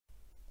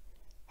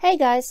Hey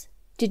guys,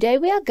 today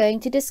we are going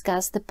to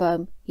discuss the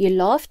poem You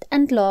Laughed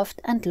and Laughed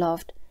and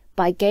Laughed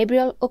by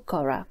Gabriel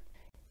Okara.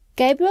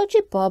 Gabriel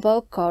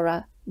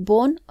Okara,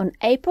 born on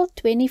April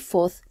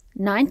 24th,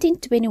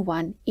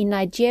 1921 in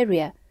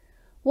Nigeria,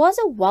 was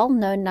a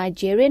well-known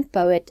Nigerian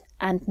poet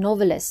and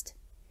novelist.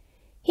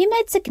 He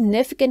made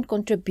significant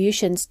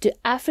contributions to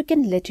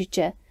African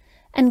literature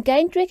and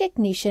gained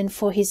recognition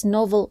for his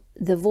novel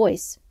The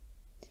Voice.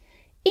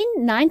 In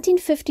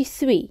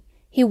 1953,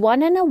 he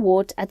won an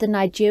award at the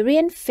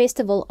Nigerian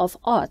Festival of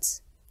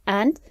Arts,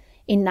 and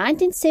in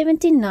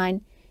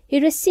 1979 he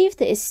received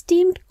the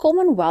esteemed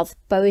Commonwealth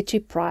Poetry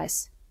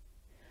Prize.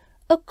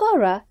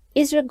 Okara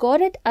is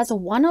regarded as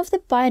one of the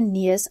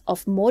pioneers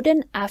of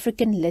modern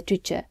African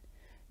literature,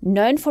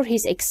 known for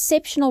his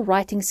exceptional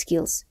writing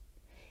skills.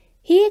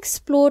 He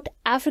explored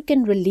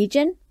African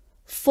religion,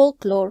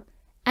 folklore,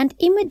 and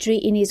imagery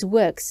in his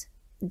works,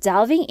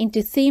 delving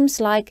into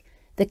themes like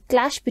the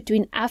clash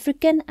between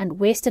African and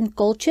Western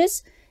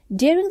cultures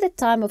during the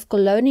time of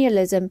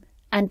colonialism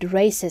and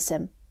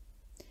racism.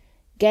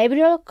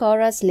 Gabriel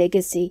Okara's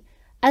legacy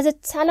as a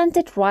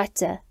talented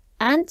writer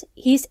and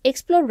his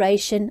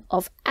exploration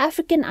of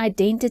African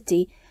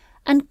identity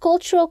and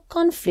cultural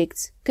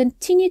conflicts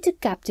continue to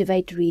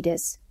captivate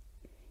readers.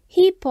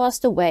 He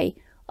passed away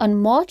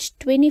on March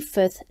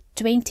 25,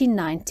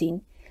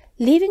 2019,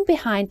 leaving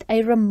behind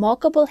a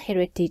remarkable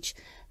heritage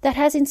that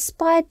has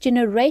inspired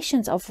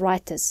generations of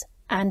writers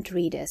and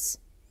readers.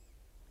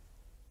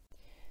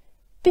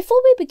 Before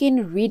we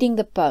begin reading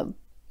the poem,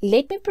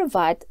 let me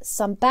provide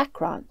some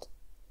background.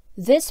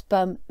 This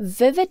poem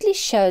vividly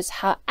shows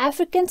how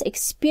Africans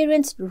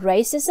experienced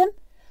racism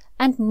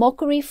and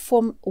mockery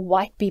from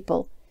white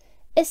people,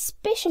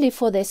 especially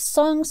for their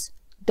songs,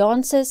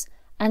 dances,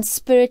 and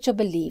spiritual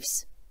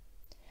beliefs.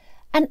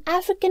 An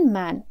African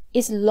man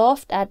is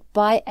laughed at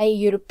by a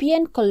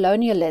European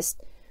colonialist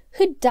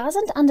who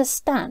doesn't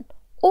understand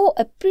or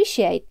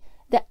appreciate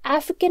the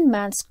African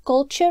man's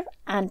culture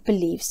and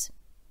beliefs.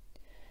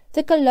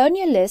 The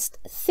colonialist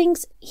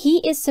thinks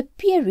he is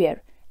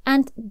superior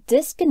and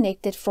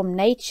disconnected from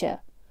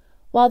nature,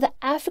 while the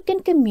African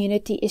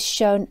community is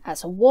shown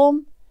as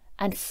warm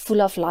and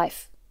full of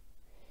life.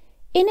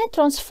 In a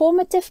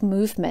transformative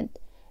movement,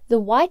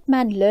 the white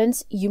man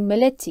learns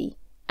humility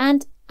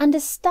and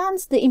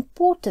understands the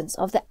importance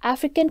of the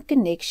African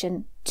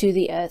connection to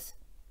the earth.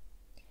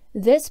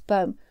 This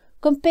poem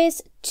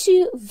compares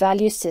two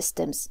value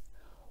systems,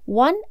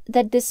 one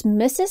that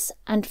dismisses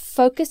and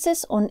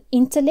focuses on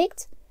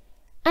intellect,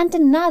 and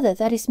another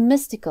that is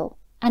mystical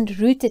and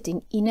rooted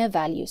in inner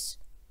values.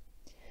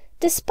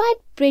 Despite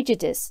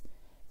prejudice,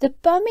 the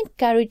poem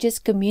encourages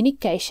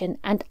communication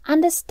and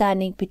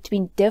understanding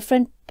between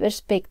different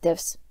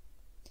perspectives.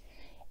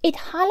 It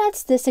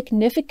highlights the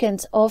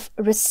significance of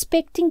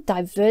respecting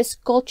diverse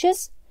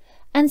cultures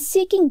and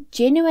seeking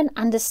genuine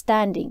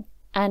understanding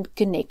and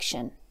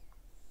connection.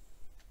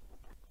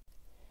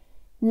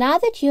 Now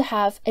that you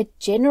have a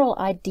general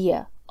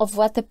idea of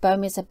what the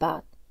poem is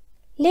about,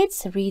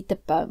 let's read the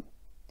poem.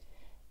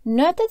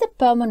 Note that the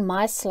poem on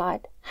my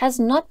slide has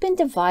not been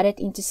divided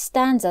into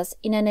stanzas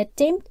in an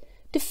attempt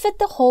to fit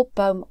the whole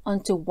poem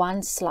onto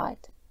one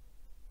slide.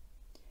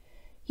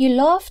 You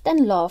laughed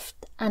and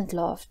laughed and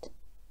laughed.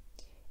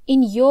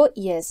 In your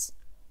ears,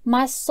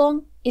 my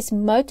song is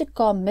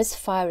motorcar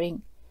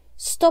misfiring,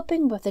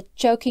 stopping with a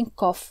choking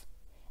cough,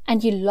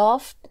 and you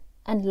laughed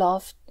and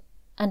laughed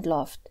and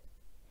laughed.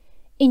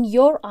 In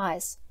your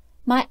eyes,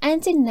 my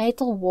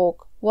antenatal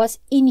walk was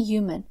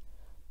inhuman,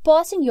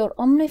 passing your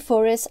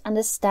omnivorous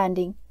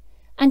understanding,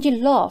 and you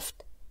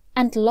laughed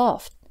and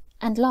laughed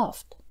and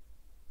laughed.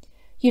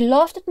 You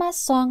laughed at my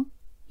song,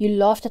 you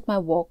laughed at my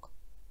walk.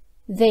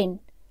 Then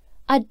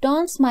I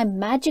danced my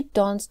magic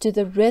dance to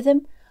the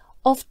rhythm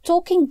of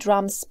talking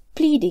drums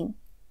pleading,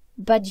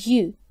 but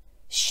you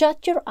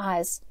shut your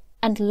eyes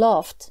and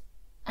laughed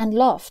and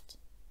laughed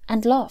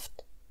and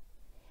laughed.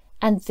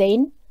 And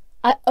then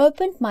I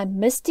opened my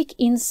mystic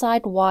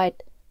inside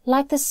wide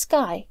like the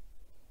sky.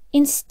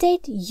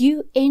 Instead,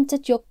 you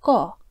entered your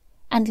car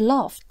and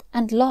laughed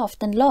and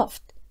laughed and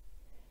laughed.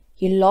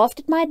 You laughed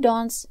at my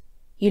dance,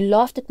 you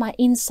laughed at my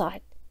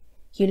inside.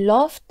 You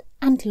laughed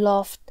and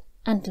laughed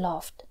and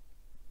laughed.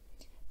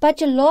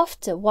 But your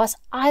laughter was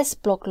ice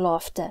block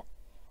laughter,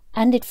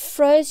 and it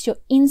froze your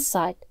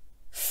inside,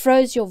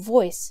 froze your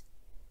voice,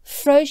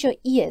 froze your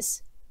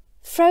ears,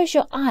 froze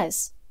your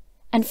eyes,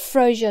 and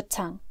froze your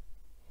tongue.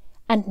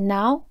 And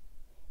now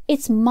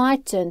it's my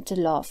turn to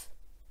laugh.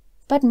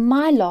 But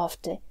my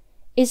laughter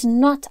is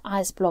not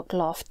ice block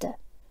laughter,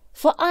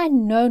 for I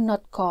know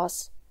not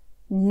cars,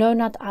 know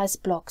not ice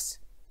blocks.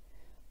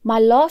 My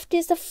laughter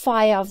is the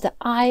fire of the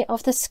eye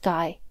of the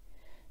sky,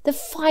 the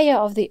fire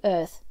of the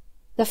earth,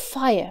 the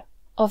fire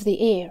of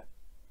the air,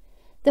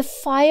 the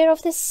fire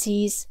of the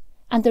seas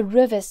and the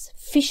rivers,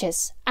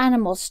 fishes,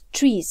 animals,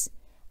 trees,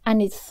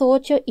 and it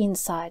thought your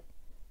inside,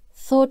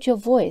 thought your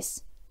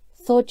voice,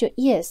 thought your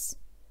ears,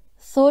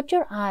 thought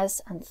your eyes,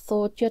 and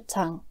thought your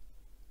tongue.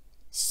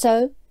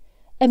 So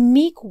a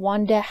meek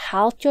wonder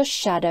held your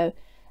shadow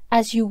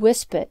as you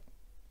whispered,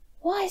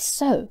 "Why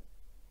so?"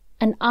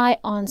 And I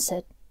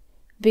answered,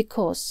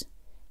 because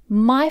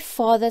my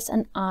fathers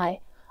and I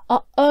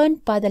are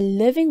owned by the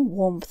living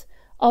warmth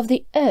of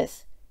the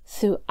earth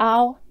through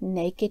our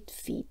naked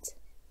feet.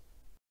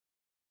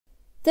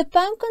 The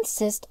poem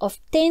consists of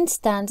 10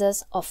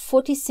 stanzas of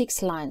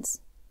 46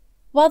 lines.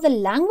 While the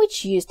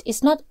language used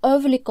is not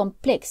overly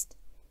complex,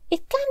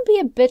 it can be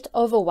a bit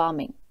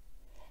overwhelming.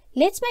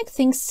 Let's make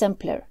things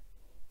simpler.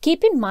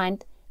 Keep in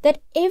mind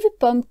that every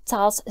poem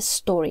tells a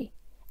story,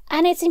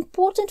 and it's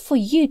important for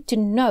you to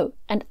know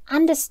and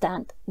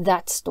understand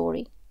that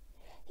story.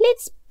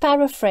 Let's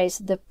paraphrase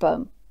the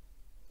poem.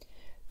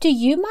 To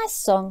you my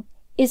song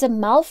is a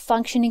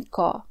malfunctioning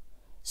car,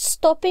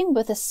 stopping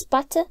with a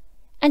sputter,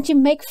 and you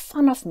make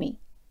fun of me.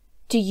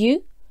 To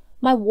you,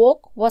 my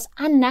walk was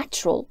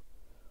unnatural,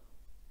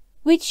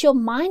 which your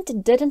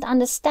mind didn't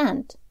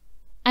understand,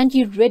 and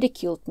you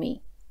ridiculed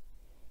me.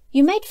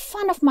 You made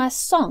fun of my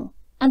song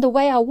and the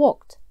way I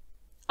walked.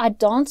 I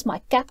danced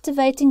my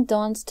captivating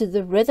dance to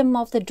the rhythm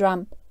of the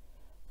drum,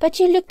 but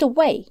you looked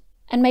away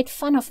and made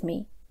fun of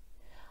me.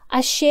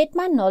 I shared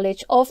my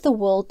knowledge of the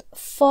world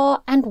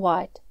far and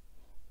wide,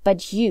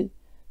 but you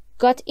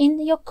got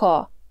in your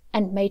car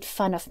and made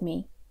fun of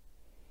me.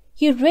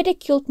 You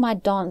ridiculed my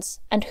dance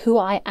and who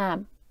I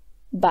am,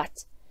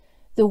 but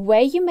the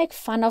way you make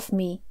fun of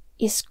me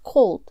is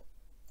cold,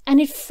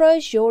 and it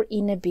froze your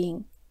inner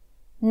being.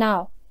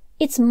 Now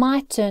it's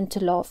my turn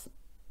to laugh,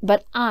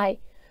 but I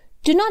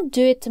do not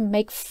do it to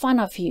make fun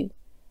of you.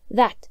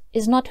 That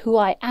is not who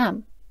I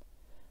am.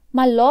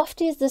 My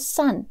laughter is the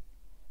sun,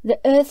 the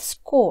earth's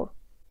core,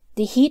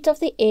 the heat of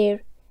the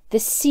air, the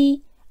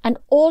sea, and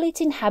all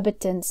its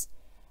inhabitants,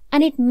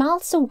 and it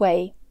melts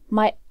away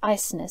my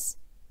iceness.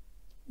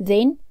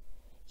 Then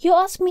you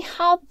ask me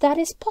how that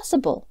is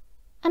possible,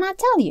 and I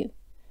tell you,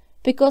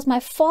 because my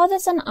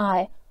fathers and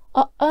I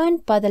are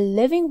owned by the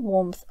living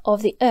warmth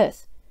of the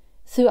earth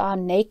through our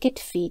naked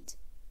feet.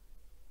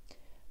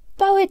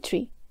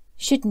 Poetry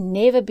should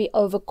never be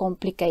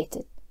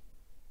overcomplicated.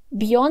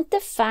 Beyond the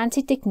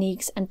fancy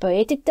techniques and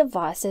poetic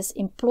devices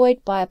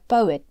employed by a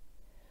poet,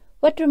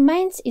 what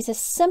remains is a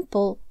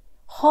simple,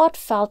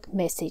 heartfelt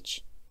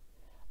message.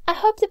 I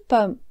hope the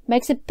poem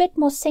makes a bit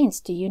more sense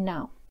to you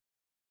now.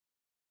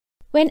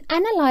 When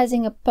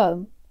analyzing a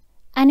poem,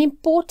 an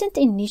important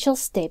initial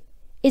step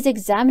is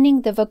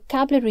examining the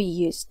vocabulary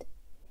used.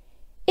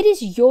 It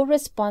is your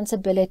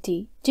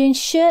responsibility to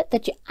ensure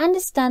that you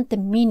understand the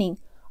meaning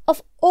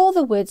of all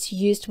the words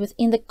used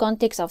within the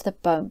context of the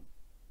poem.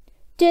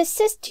 To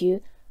assist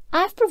you,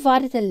 I have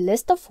provided a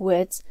list of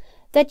words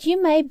that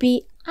you may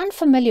be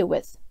unfamiliar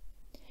with.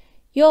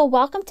 You are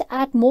welcome to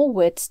add more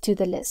words to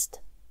the list.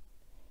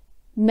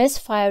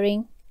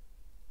 Misfiring,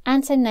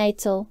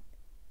 antenatal,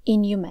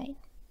 inhumane.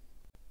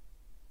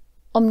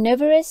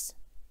 Omnivorous,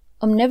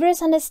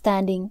 omnivorous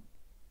understanding,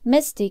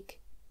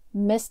 mystic,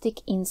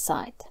 mystic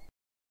insight.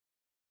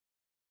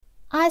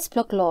 Eyes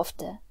block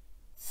laughter,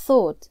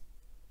 thought,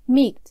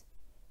 meeked,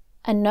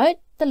 and note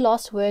the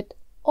last word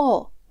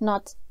or,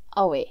 not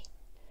awe.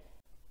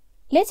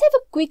 Let's have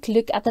a quick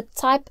look at the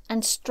type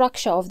and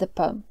structure of the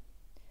poem.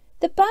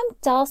 The poem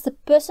tells the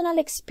personal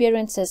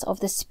experiences of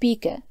the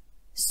speaker,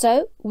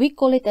 so we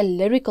call it a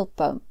lyrical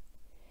poem.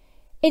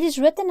 It is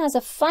written as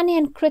a funny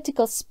and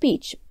critical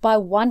speech by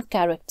one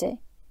character,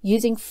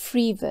 using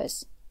free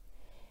verse.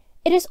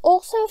 It is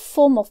also a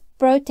form of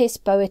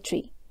protest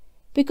poetry,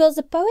 because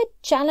the poet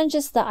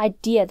challenges the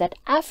idea that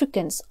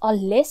Africans are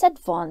less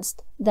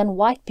advanced than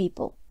white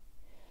people.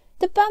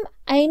 The poem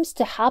aims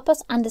to help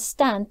us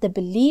understand the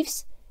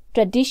beliefs,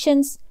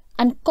 traditions,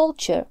 and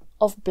culture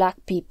of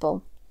black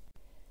people.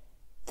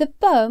 The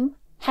poem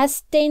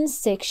has 10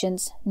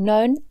 sections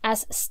known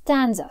as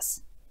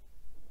stanzas,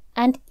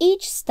 and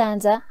each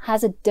stanza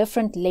has a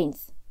different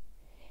length.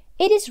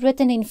 It is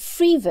written in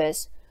free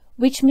verse,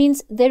 which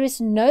means there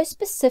is no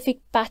specific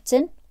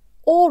pattern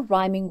or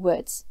rhyming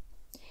words.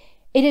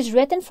 It is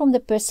written from the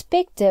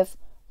perspective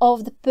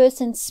of the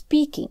person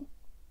speaking.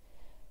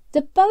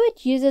 The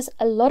poet uses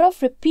a lot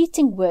of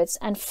repeating words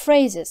and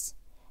phrases,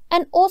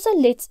 and also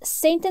lets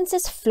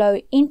sentences flow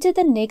into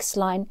the next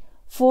line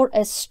for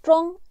a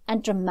strong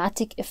and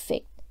dramatic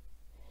effect.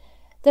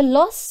 The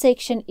last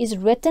section is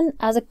written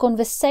as a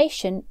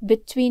conversation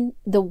between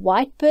the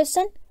white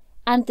person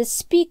and the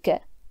speaker,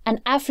 an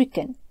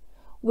African,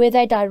 where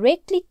they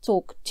directly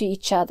talk to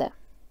each other.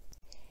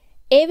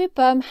 Every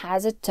poem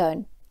has a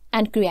tone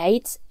and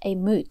creates a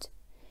mood.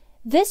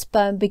 This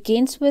poem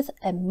begins with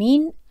a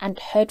mean and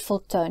hurtful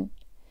tone.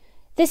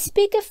 The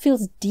speaker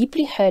feels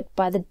deeply hurt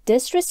by the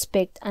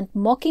disrespect and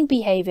mocking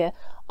behavior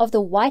of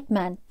the white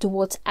man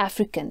towards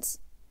Africans.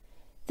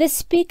 The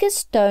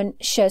speaker's tone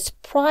shows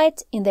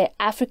pride in their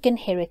African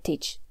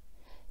heritage.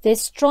 Their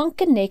strong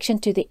connection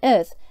to the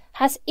earth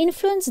has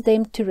influenced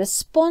them to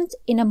respond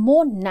in a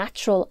more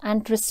natural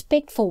and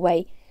respectful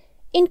way,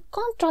 in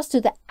contrast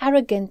to the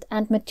arrogant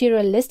and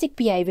materialistic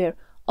behavior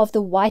of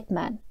the white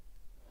man.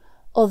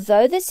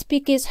 Although the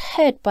speaker is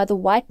hurt by the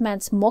white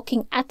man's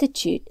mocking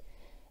attitude,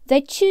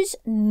 they choose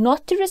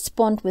not to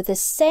respond with the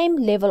same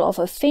level of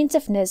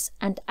offensiveness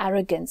and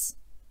arrogance.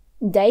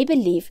 They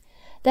believe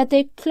that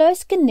their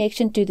close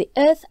connection to the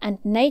earth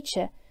and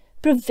nature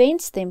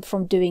prevents them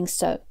from doing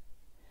so.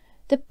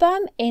 The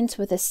poem ends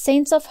with a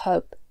sense of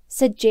hope,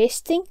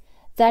 suggesting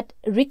that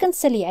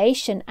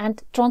reconciliation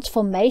and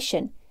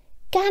transformation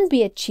can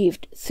be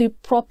achieved through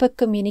proper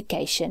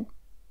communication.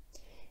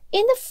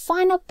 In the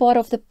final part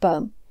of the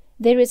poem,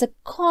 there is a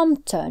calm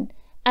tone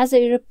as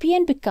the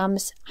European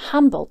becomes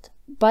humbled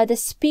by the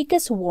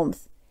speaker's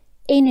warmth,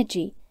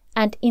 energy,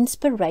 and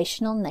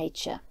inspirational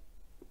nature.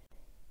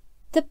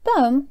 The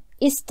poem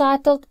is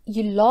titled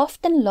 "You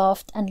Laughed and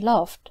Laughed and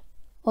Laughed,"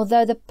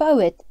 although the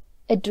poet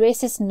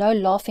addresses no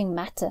laughing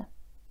matter.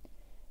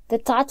 The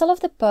title of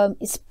the poem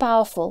is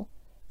powerful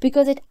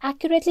because it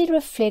accurately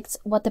reflects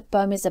what the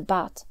poem is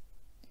about.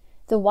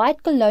 The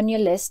white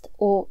colonialist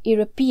or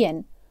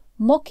European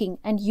mocking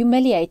and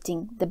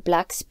humiliating the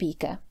black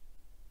speaker.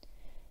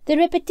 The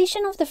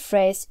repetition of the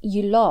phrase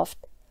 "you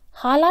laughed"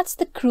 highlights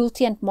the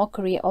cruelty and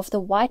mockery of the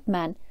white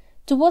man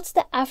towards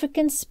the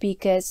African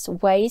speaker's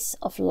ways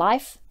of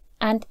life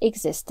and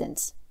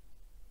existence.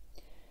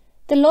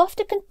 The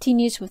laughter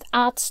continues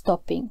without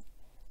stopping,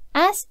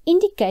 as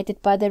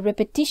indicated by the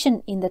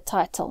repetition in the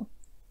title.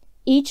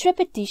 Each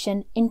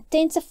repetition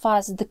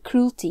intensifies the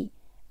cruelty,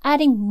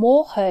 adding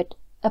more hurt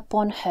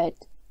upon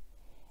hurt.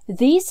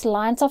 These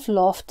lines of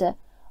laughter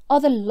are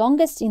the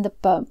longest in the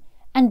poem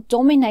and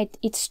dominate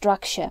its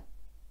structure.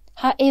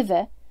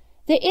 However,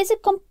 there is a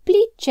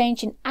complete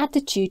change in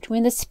attitude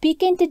when the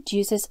speaker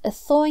introduces a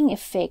thawing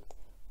effect,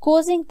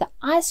 causing the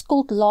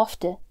ice-cold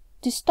laughter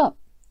to stop.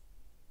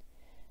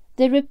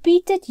 The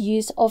repeated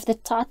use of the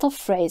title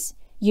phrase,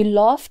 "You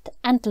laughed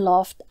and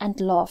laughed and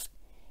laughed,"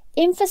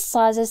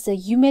 emphasizes the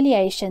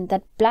humiliation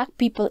that black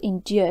people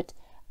endured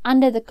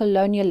under the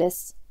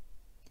colonialists.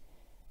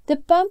 The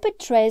poem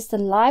portrays the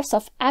lives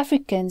of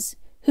Africans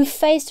who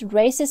faced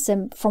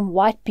racism from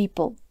white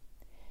people.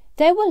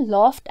 They were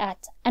laughed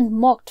at and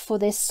mocked for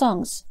their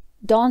songs,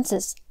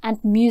 dances,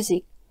 and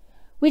music,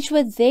 which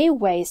were their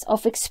ways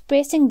of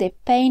expressing their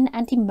pain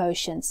and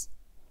emotions.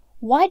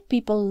 White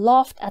people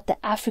laughed at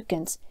the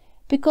Africans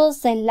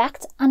because they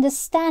lacked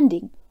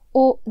understanding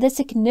or the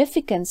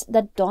significance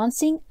that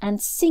dancing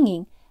and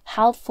singing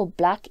held for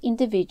black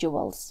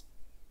individuals.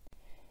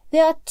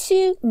 There are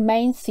two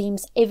main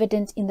themes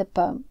evident in the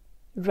poem: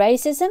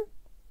 racism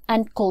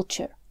and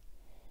culture.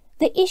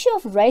 The issue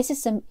of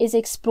racism is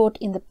explored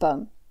in the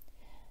poem.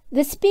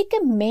 The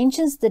speaker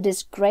mentions the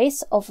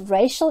disgrace of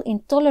racial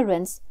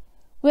intolerance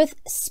with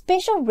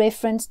special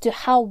reference to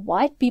how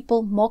white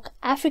people mock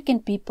African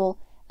people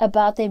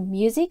about their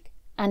music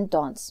and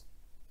dance.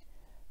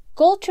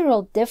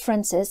 Cultural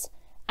differences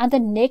and the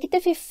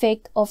negative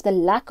effect of the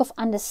lack of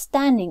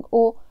understanding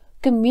or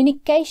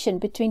communication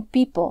between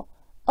people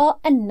are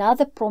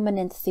another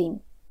prominent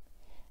theme.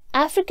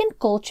 African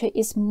culture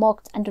is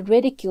mocked and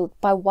ridiculed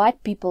by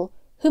white people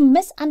who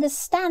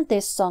misunderstand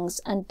their songs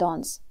and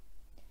dance.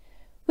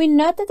 We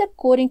note that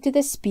according to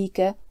the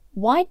speaker,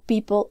 white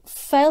people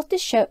fail to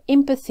show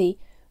empathy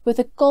with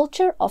the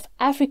culture of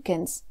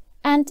Africans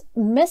and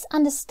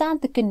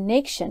misunderstand the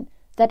connection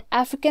that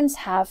Africans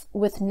have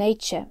with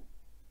nature.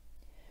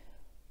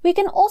 We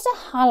can also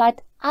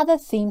highlight other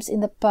themes in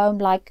the poem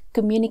like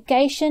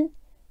communication,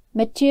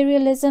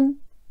 materialism,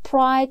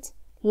 pride,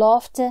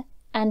 laughter,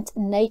 and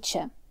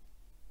nature.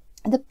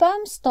 The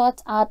poem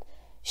starts out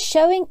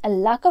showing a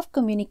lack of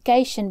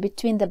communication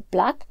between the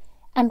black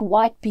and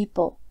white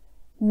people,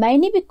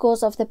 mainly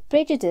because of the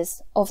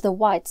prejudice of the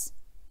whites.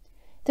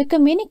 The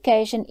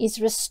communication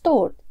is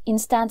restored in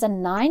stanza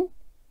 9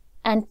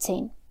 and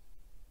 10.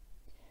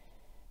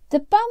 The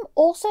poem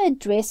also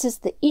addresses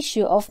the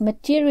issue of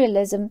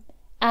materialism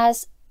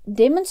as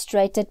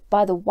demonstrated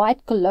by the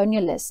white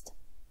colonialist.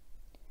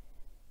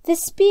 The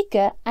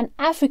speaker, an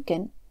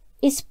African,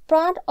 is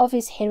proud of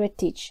his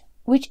heritage,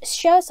 which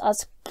shows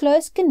us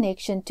close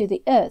connection to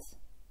the earth,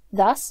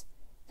 thus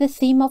the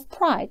theme of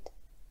pride.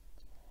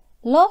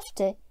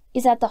 Laughter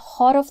is at the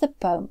heart of the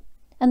poem,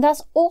 and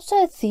thus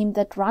also a theme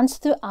that runs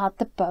throughout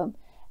the poem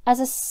as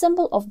a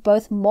symbol of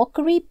both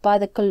mockery by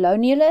the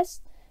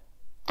colonialist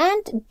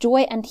and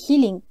joy and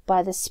healing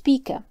by the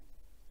speaker.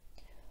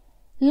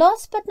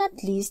 Last but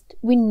not least,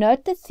 we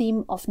note the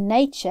theme of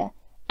nature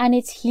and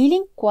its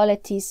healing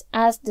qualities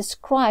as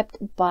described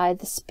by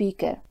the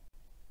speaker.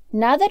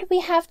 Now that we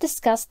have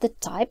discussed the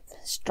type,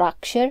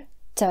 structure,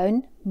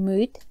 tone,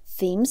 mood,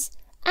 themes,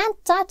 and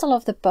title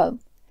of the poem,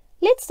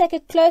 let's take a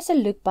closer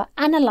look by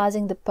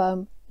analyzing the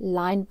poem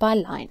line by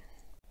line.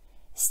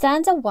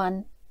 Stanza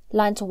 1,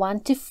 lines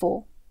 1 to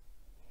 4.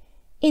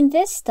 In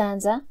this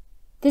stanza,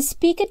 the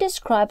speaker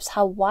describes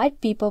how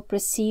white people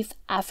perceive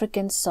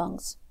African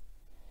songs.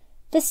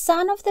 The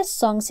sound of the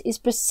songs is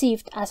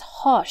perceived as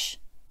harsh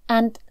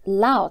and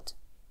loud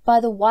by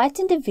the white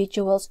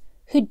individuals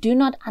who do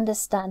not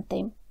understand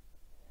them.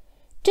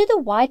 To the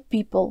white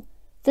people,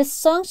 the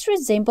songs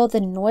resemble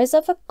the noise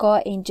of a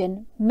car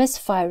engine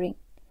misfiring,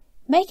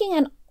 making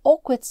an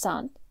awkward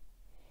sound.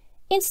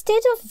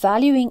 Instead of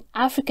valuing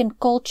African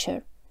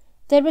culture,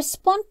 they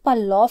respond by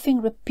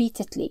laughing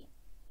repeatedly.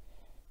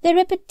 The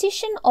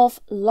repetition of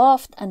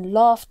laughed and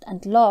laughed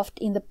and laughed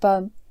in the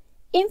poem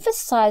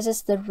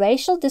emphasizes the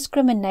racial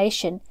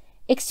discrimination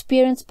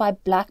experienced by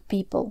black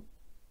people.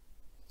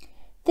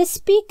 The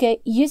speaker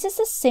uses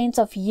a sense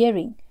of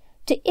hearing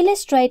to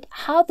illustrate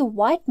how the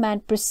white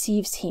man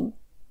perceives him.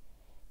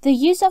 The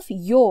use of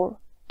your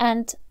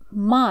and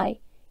my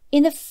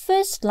in the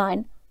first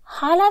line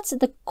highlights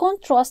the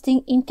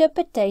contrasting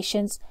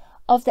interpretations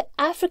of the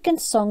African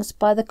songs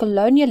by the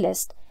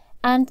colonialist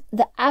and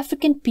the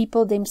African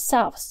people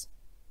themselves.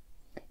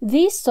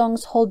 These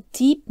songs hold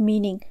deep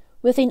meaning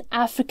within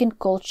African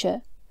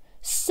culture,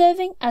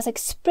 serving as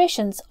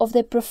expressions of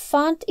their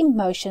profound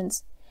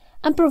emotions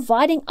and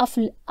providing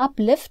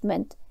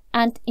upliftment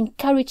and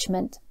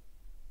encouragement.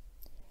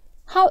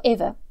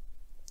 However,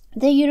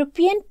 the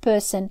European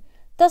person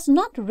does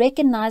not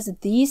recognize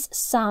these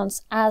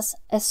sounds as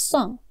a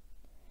song.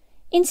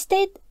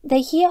 Instead,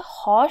 they hear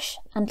harsh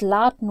and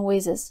loud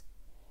noises,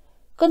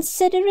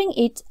 considering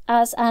it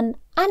as an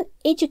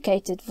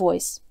uneducated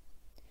voice.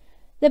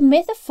 The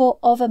metaphor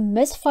of a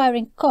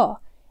misfiring car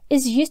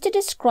is used to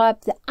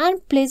describe the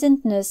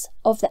unpleasantness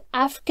of the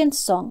African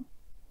song,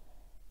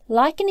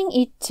 likening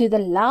it to the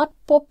loud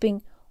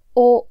popping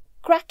or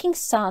cracking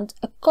sound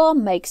a car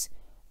makes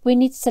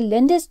when its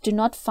cylinders do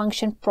not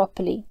function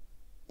properly.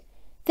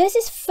 This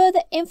is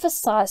further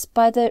emphasized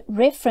by the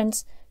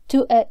reference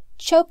to a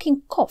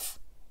choking cough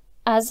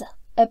as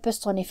a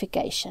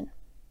personification.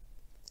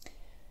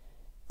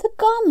 The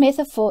car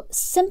metaphor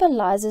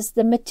symbolizes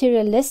the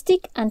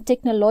materialistic and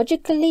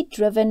technologically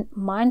driven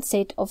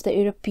mindset of the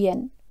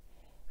European,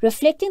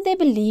 reflecting their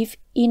belief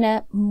in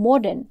a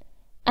modern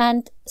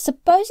and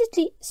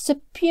supposedly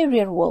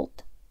superior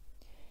world.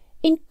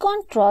 In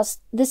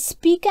contrast, the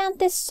speaker and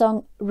the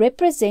song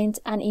represent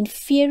an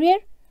inferior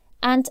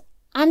and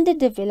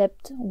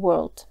underdeveloped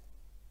world.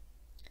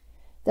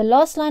 The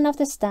last line of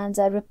the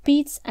stanza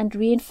repeats and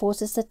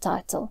reinforces the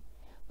title,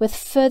 with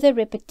further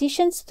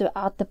repetitions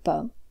throughout the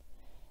poem.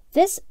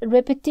 This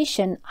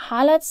repetition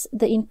highlights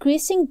the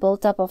increasing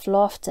build-up of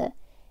laughter,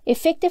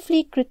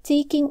 effectively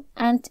critiquing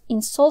and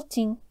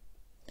insulting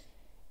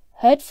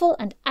hurtful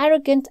and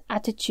arrogant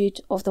attitude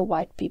of the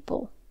white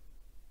people.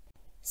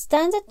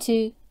 Stanza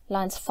 2,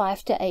 lines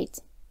 5 to 8.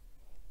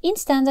 In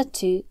stanza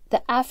 2,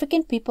 the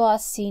African people are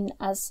seen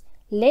as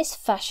less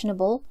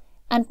fashionable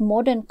and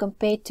modern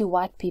compared to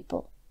white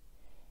people.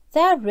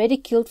 They are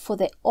ridiculed for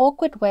their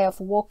awkward way of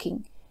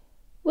walking,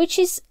 which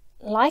is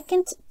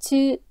likened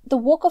to the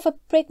walk of a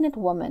pregnant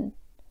woman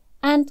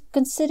and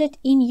considered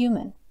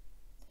inhuman.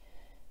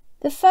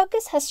 The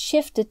focus has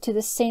shifted to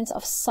the sense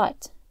of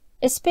sight,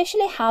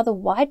 especially how the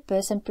white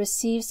person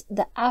perceives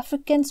the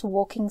African's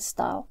walking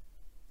style.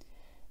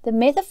 The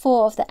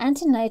metaphor of the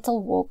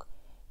antenatal walk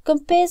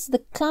compares the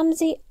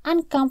clumsy,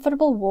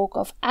 uncomfortable walk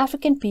of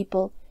African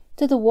people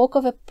to the walk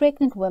of a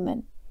pregnant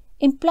woman,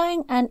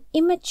 implying an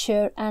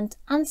immature and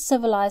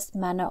uncivilized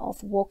manner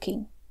of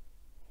walking.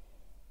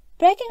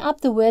 Breaking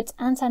up the word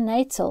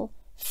antenatal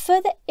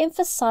further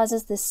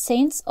emphasizes the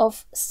sense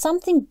of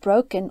something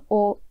broken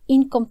or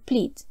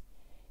incomplete,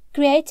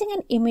 creating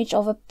an image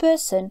of a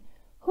person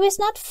who is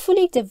not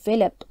fully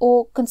developed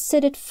or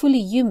considered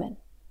fully human.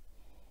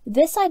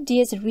 This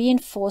idea is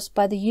reinforced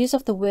by the use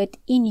of the word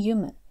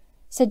inhuman,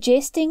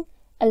 suggesting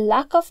a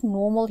lack of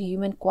normal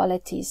human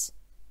qualities.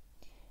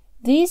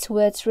 These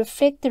words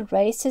reflect the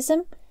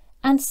racism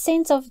and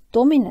sense of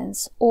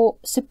dominance or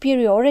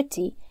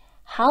superiority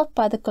held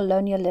by the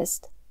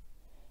colonialist.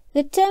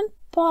 The term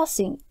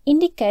passing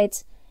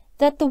indicates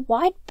that the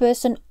white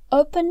person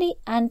openly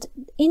and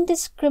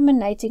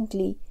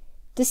indiscriminately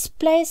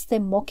displays their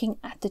mocking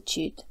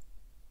attitude.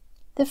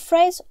 The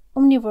phrase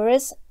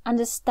omnivorous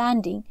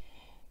understanding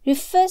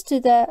refers to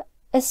the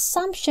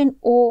assumption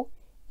or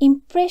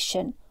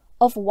impression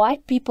of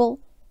white people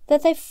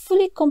that they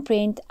fully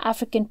comprehend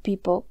African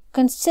people,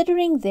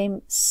 considering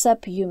them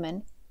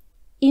subhuman,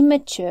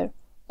 immature,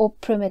 or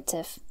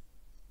primitive.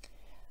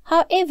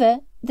 However,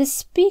 the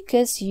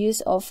speaker's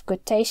use of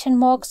quotation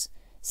marks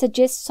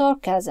suggests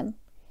sarcasm,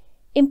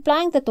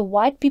 implying that the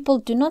white people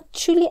do not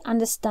truly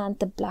understand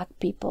the black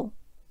people.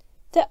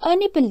 They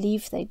only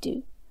believe they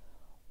do,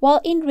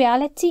 while in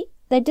reality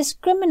they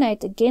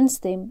discriminate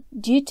against them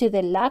due to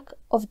their lack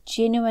of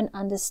genuine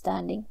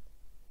understanding.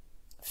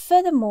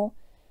 Furthermore,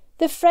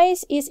 the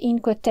phrase is in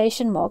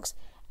quotation marks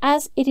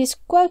as it is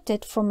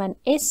quoted from an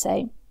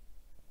essay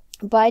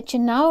by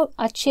Chinua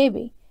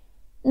Achebe,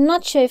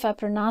 not sure if I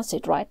pronounced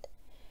it right,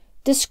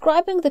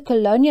 describing the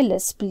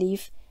colonialist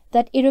belief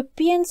that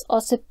Europeans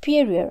are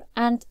superior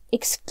and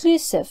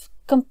exclusive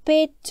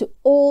compared to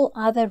all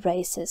other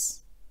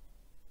races.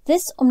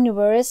 This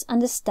omnivorous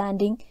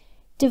understanding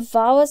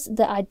devours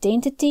the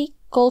identity,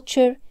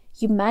 culture,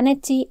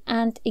 humanity,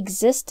 and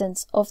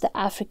existence of the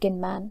African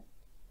man.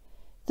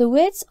 The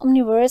words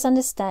omnivorous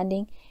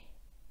understanding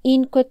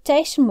in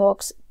quotation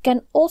marks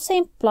can also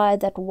imply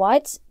that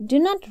whites do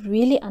not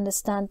really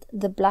understand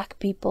the black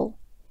people.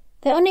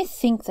 They only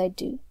think they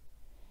do.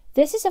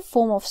 This is a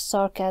form of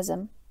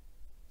sarcasm.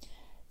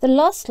 The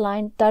last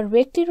line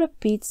directly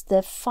repeats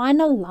the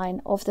final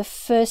line of the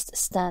first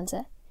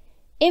stanza,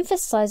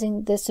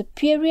 emphasizing the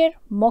superior,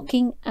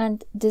 mocking,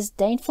 and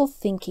disdainful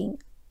thinking,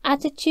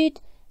 attitude,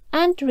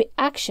 and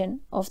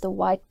reaction of the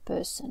white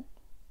person.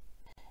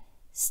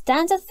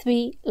 Stanza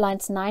 3,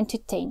 lines 9 to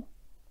 10.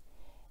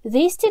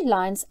 These two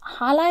lines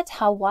highlight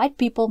how white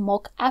people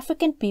mock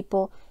African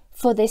people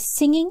for their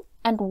singing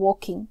and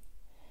walking.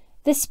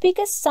 The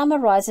speaker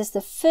summarizes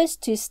the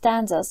first two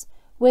stanzas,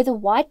 where the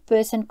white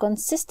person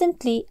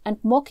consistently and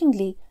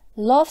mockingly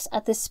laughs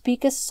at the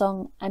speaker's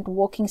song and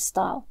walking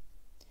style.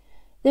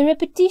 The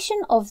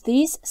repetition of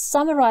these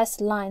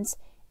summarized lines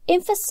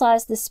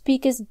emphasize the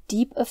speaker's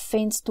deep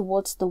offense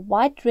towards the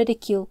white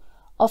ridicule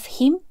of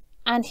him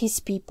and his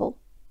people.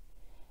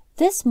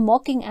 This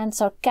mocking and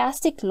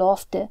sarcastic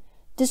laughter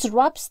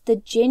disrupts the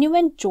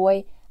genuine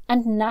joy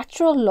and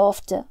natural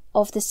laughter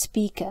of the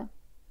speaker.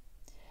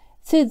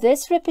 Through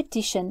this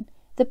repetition,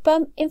 the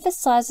poem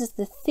emphasizes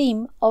the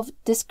theme of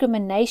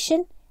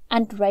discrimination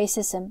and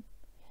racism,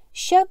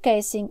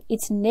 showcasing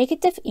its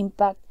negative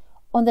impact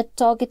on the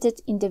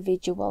targeted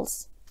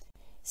individuals.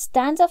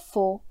 Stanza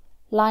 4,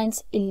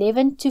 lines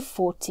 11 to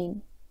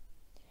 14.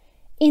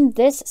 In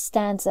this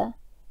stanza,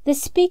 the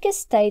speaker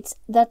states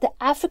that the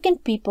African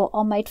people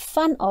are made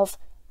fun of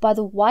by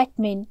the white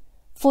men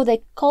for their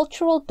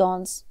cultural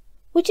dance,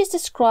 which is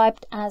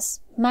described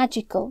as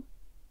magical.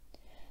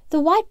 The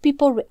white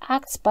people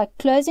reacts by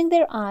closing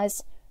their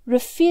eyes,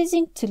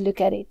 refusing to look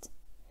at it.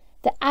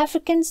 The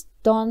Africans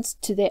dance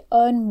to their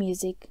own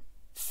music,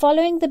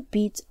 following the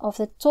beat of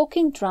the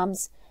talking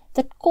drums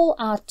that call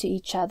out to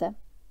each other.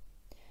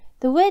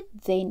 The word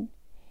then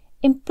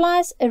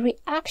implies a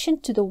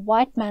reaction to the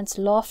white man's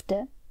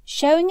laughter,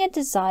 showing a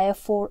desire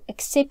for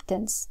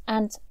acceptance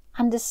and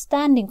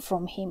understanding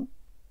from him.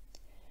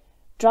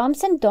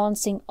 Drums and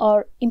dancing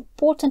are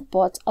important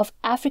parts of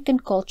African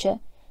culture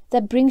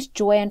that brings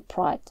joy and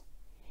pride.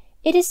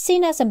 It is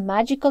seen as a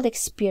magical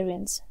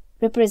experience,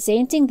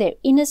 representing their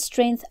inner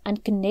strength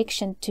and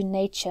connection to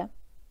nature.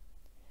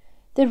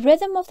 The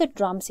rhythm of the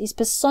drums is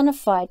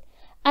personified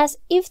as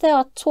if they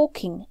are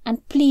talking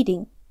and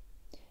pleading.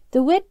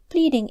 The word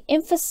pleading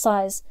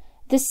emphasizes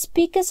the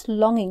speaker's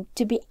longing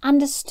to be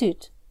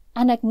understood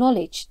and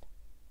acknowledged.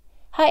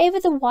 However,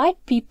 the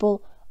white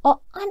people are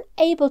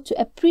unable to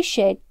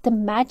appreciate the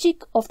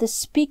magic of the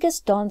speaker's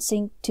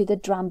dancing to the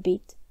drum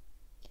beat.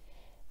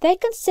 They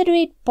consider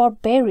it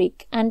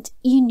barbaric and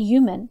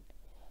inhuman,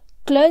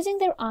 closing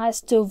their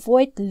eyes to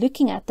avoid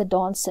looking at the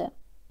dancer.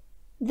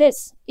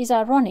 This is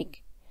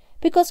ironic,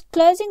 because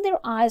closing their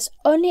eyes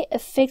only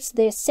affects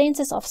their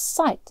senses of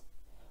sight,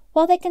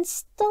 while they can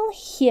still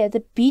hear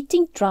the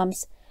beating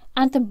drums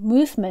and the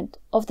movement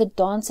of the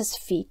dancer's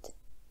feet.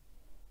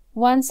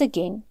 Once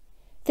again,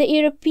 the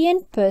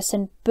European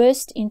person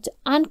burst into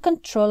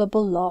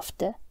uncontrollable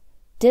laughter,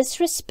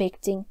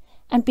 disrespecting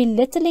and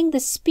belittling the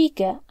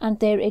speaker and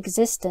their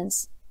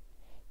existence.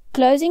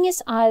 Closing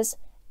his eyes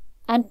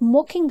and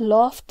mocking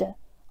laughter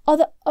are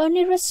the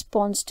only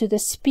response to the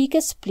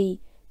speaker's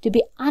plea to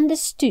be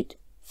understood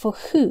for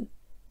who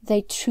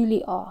they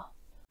truly are.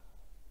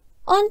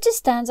 On to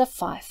stanza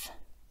 5,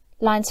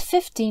 lines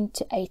 15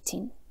 to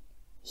 18.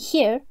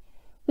 Here,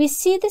 we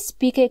see the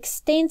speaker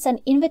extends an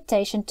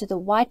invitation to the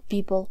white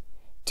people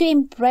to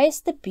embrace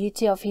the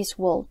beauty of his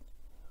world,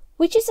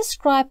 which is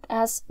described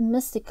as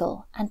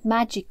mystical and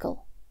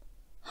magical.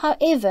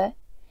 However,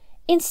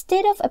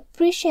 instead of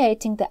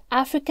appreciating the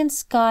African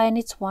sky and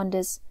its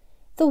wonders,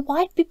 the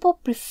white people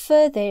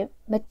prefer their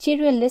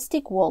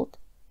materialistic world,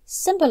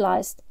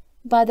 symbolized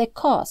by their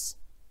cars.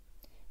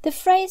 The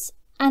phrase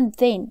 "and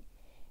then"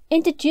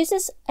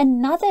 introduces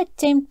another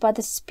attempt by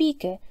the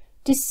speaker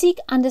to seek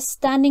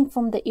understanding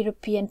from the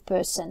European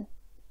person.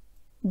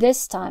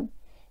 This time,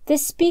 the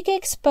speaker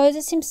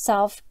exposes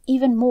himself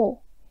even more,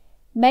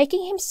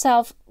 making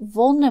himself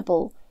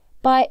vulnerable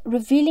by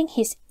revealing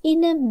his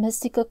inner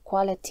mystical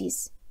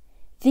qualities.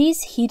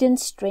 These hidden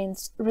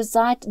strengths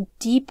reside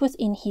deep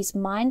within his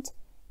mind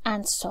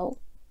and soul.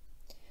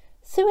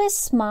 Through a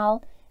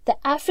smile, the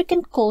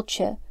African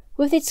culture,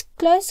 with its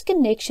close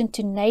connection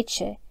to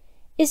nature,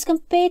 is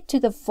compared to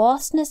the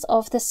vastness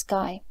of the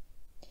sky.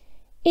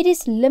 It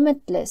is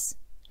limitless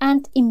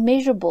and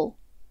immeasurable,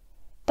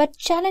 but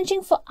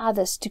challenging for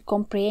others to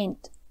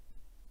comprehend.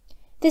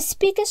 The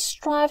speaker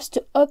strives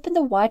to open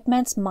the white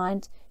man's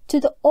mind to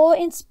the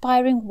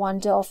awe-inspiring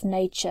wonder of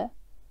nature,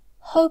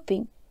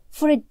 hoping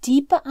for a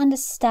deeper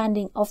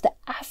understanding of the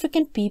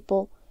African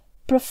people,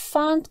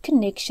 profound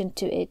connection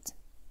to it.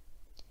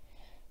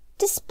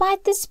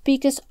 Despite the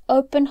speaker's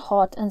open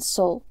heart and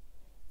soul,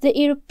 the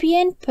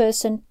European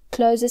person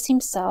closes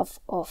himself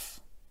off.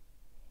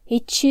 He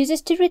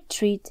chooses to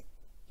retreat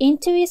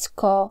into his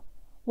car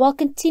while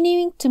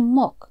continuing to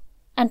mock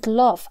and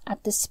laugh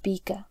at the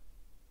speaker.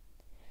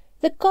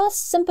 The car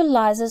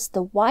symbolizes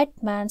the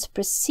white man's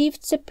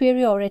perceived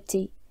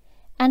superiority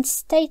and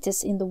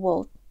status in the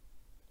world.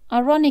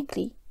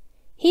 Ironically,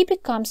 he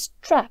becomes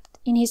trapped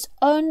in his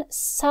own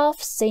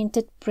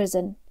self-centered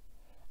prison,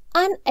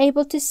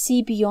 unable to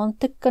see beyond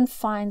the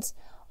confines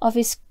of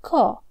his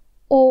car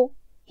or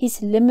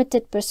his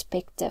limited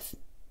perspective.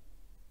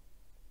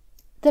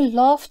 The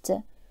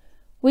laughter,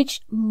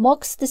 which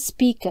mocks the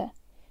speaker,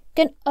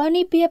 can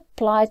only be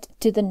applied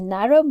to the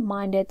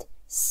narrow-minded,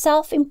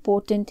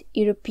 self-important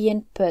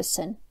European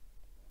person.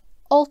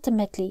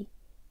 Ultimately,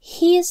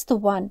 he is the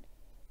one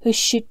who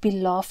should be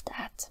laughed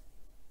at.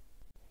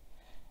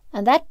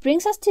 And that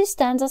brings us to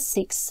stanza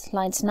 6,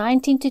 lines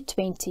 19 to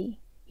 20.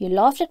 You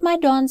laughed at my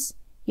dance,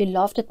 you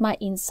laughed at my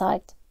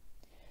insight.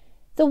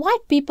 The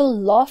white people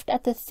laughed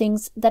at the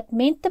things that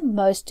meant the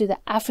most to the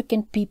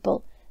African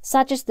people,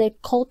 such as their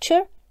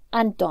culture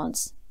and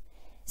dance.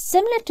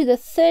 Similar to the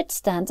third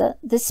stanza,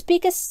 the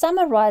speaker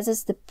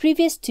summarizes the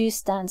previous two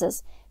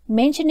stanzas,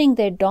 mentioning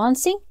their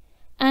dancing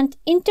and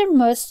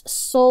innermost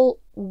soul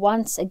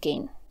once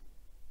again.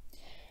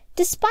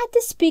 Despite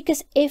the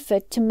speaker's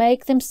effort to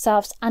make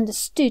themselves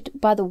understood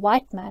by the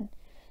white man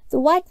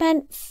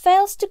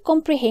fails to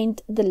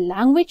comprehend the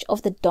language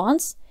of the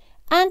dance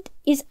and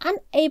is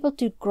unable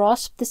to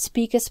grasp the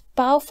speaker's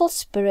powerful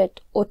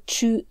spirit or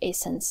true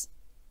essence.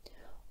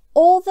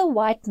 All the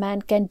white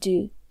man can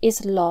do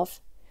is laugh,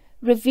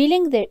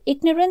 revealing their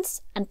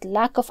ignorance and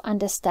lack of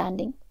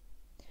understanding.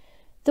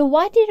 The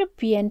white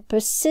European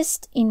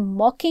persists in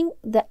mocking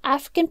the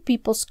African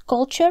people's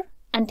culture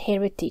and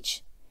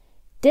heritage,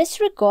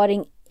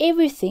 disregarding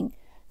everything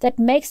that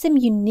makes them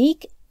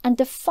unique and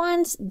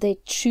defines their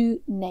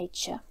true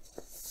nature.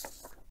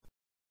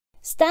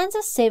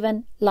 Stanza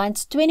 7,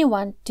 lines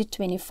 21 to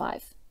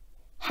 25.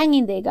 Hang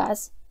in there,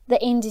 guys.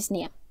 The end is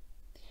near.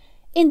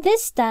 In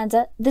this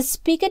stanza, the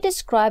speaker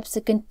describes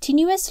the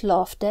continuous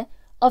laughter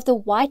of the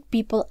white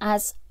people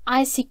as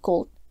icy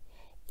cold,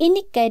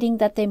 indicating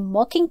that their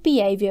mocking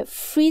behavior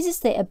freezes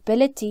their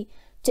ability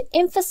to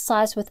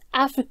emphasize with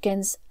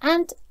Africans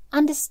and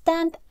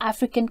understand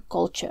African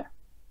culture.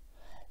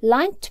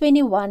 Line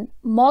 21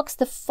 marks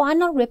the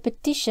final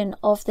repetition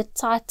of the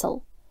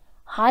title,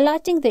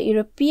 highlighting the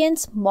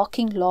Europeans'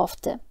 mocking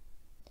laughter.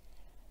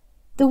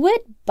 The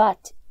word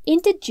but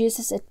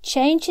introduces a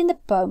change in the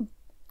poem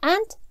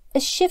and a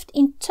shift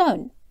in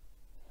tone.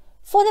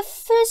 For the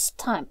first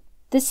time,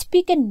 the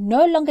speaker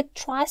no longer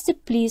tries to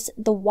please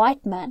the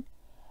white man,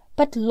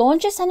 but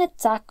launches an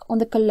attack on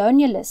the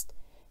colonialist,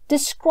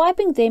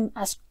 describing them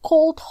as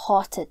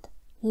cold-hearted,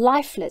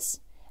 lifeless,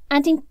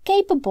 and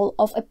incapable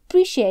of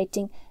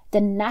appreciating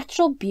the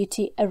natural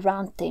beauty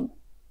around them.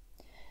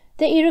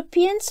 The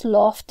Europeans'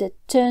 laughter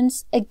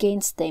turns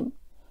against them,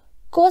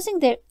 causing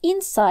their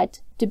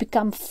insight to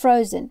become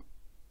frozen.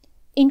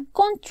 In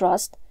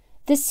contrast,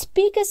 the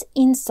speaker's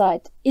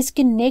insight is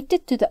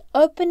connected to the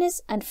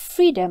openness and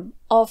freedom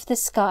of the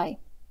sky.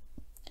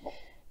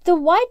 The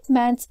white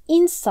man's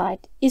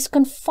insight is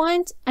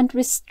confined and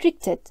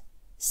restricted,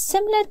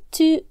 similar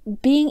to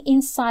being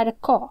inside a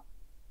car.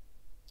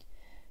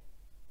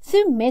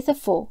 Through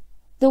metaphor,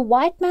 the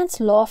white man's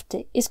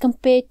laughter is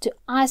compared to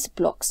ice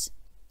blocks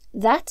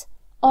that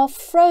are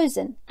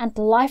frozen and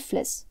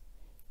lifeless,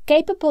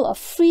 capable of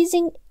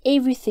freezing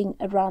everything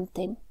around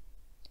them.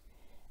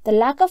 The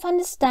lack of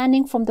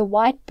understanding from the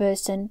white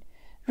person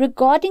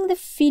regarding the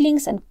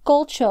feelings and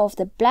culture of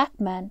the black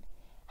man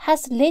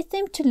has led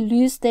them to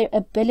lose their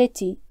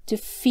ability to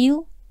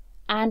feel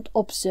and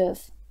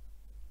observe.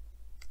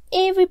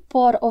 Every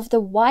part of the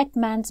white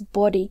man's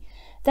body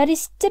that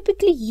is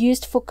typically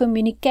used for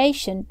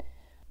communication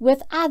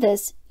with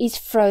others is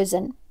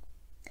frozen.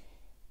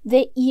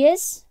 Their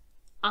ears,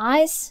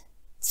 eyes,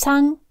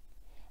 tongue,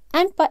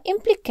 and by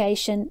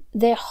implication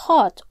their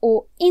heart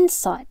or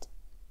insight.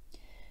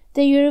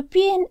 The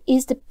European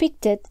is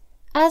depicted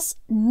as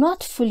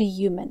not fully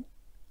human,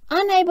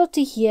 unable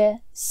to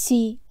hear,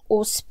 see,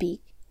 or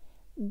speak,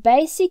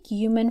 basic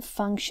human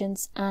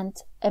functions and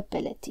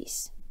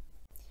abilities.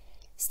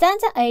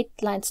 Stanza 8,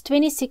 lines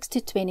 26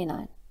 to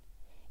 29.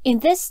 In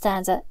this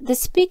stanza, the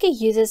speaker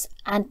uses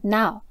 "and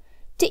now"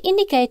 to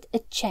indicate a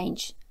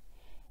change.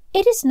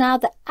 It is now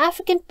the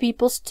African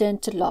people's turn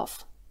to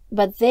laugh,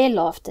 but their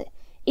laughter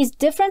is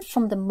different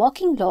from the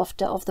mocking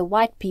laughter of the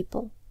white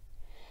people.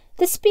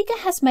 The speaker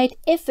has made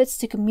efforts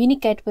to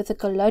communicate with the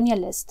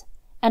colonialist,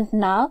 and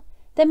now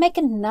they make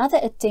another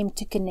attempt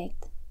to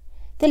connect.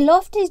 The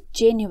laughter is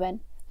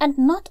genuine and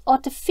not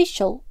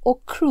artificial or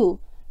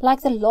cruel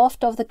like the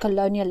laughter of the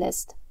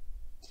colonialist.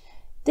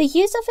 The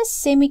use of a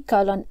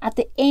semicolon at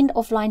the end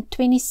of line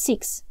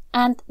 26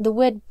 and the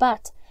word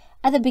 "but"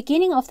 at the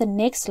beginning of the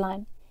next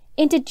line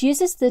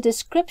introduces the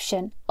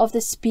description of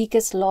the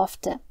speaker's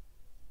laughter.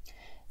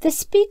 The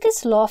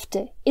speaker's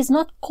laughter is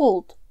not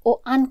cold or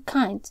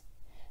unkind.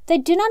 They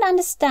do not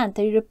understand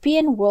the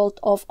European world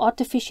of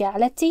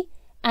artificiality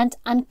and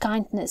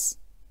unkindness.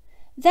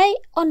 They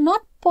are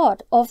not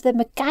part of the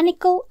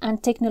mechanical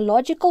and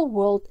technological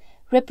world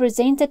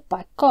represented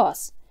by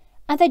cars,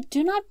 and they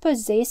do not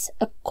possess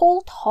a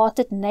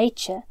cold-hearted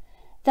nature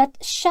that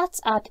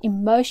shuts out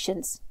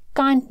emotions,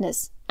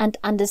 kindness, and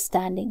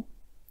understanding.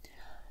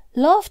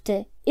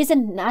 Laughter is a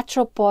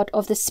natural part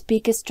of the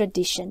speaker's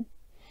tradition.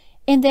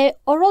 In their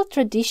oral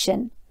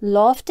tradition,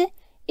 laughter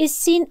is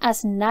seen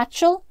as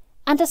natural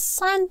and a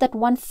sign that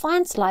one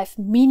finds life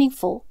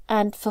meaningful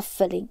and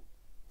fulfilling.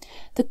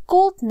 The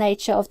cold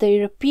nature of the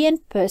European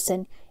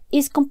person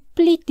is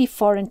completely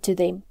foreign to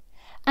them,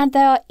 and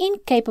they are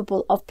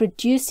incapable of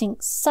producing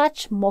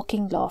such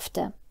mocking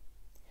laughter.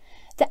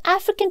 The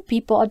African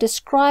people are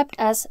described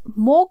as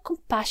more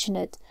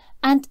compassionate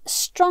and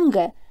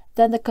stronger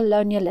than the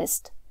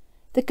colonialist.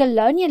 The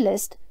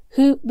colonialist,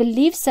 who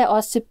believes they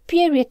are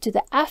superior to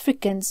the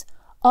Africans,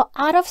 are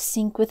out of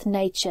sync with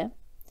nature.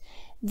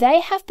 They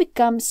have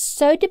become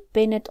so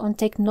dependent on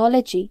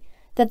technology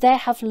that they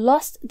have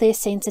lost their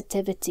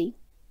sensitivity.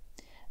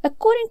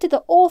 According to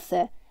the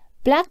author,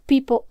 black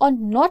people are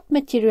not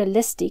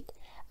materialistic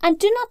and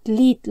do not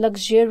lead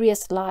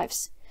luxurious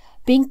lives.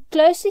 Being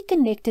closely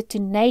connected to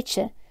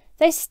nature,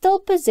 they still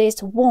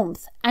possess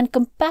warmth and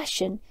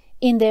compassion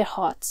in their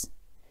hearts.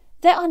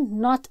 They are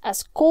not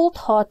as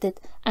cold-hearted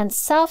and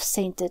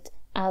self-centered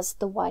as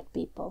the white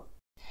people.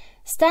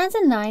 Stanza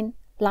 9,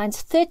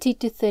 lines 30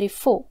 to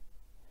 34.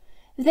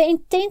 The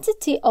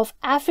intensity of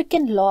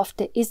African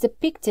laughter is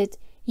depicted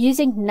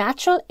using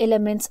natural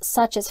elements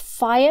such as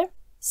fire,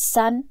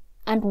 sun,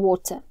 and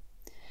water.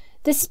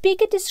 The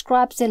speaker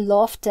describes their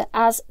laughter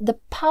as the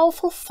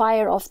powerful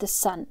fire of the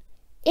sun,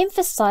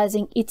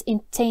 emphasizing its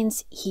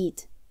intense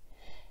heat.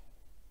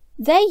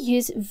 They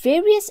use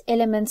various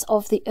elements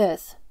of the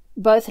earth,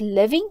 both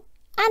living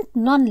and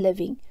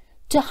non-living,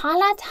 to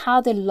highlight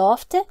how their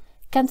laughter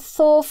can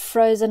thaw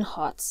frozen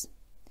hearts.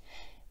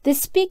 The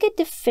speaker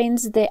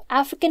defends their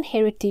African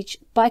heritage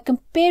by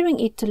comparing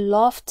it to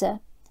laughter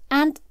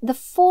and the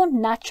four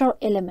natural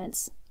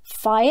elements: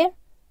 fire,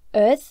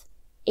 earth,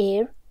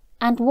 air,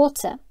 and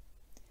water.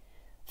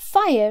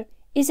 Fire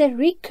is a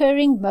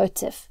recurring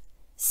motif,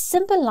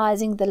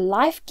 symbolizing the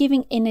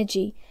life-giving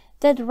energy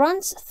that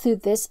runs through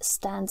this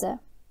stanza.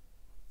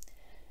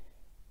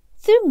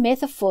 Through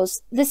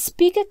metaphors, the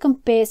speaker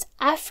compares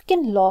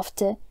African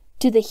laughter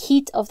to the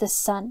heat of the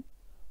sun,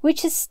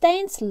 which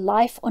sustains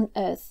life on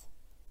earth,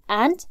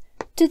 and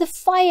to the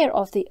fire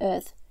of the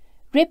earth,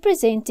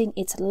 representing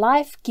its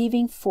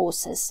life-giving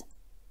forces.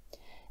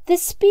 The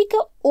speaker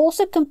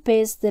also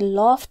compares the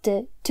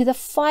laughter to the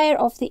fire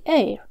of the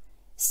air,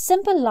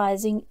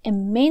 symbolizing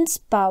immense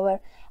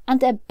power and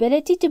the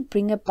ability to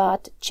bring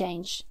about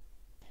change.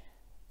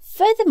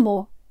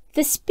 Furthermore,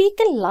 the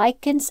speaker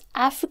likens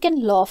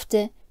African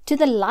laughter to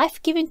the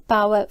life-giving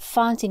power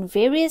found in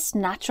various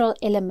natural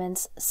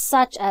elements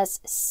such as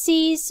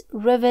seas,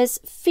 rivers,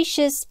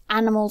 fishes,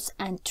 animals,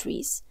 and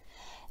trees.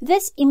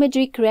 This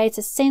imagery creates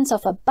a sense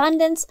of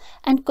abundance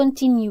and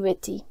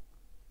continuity.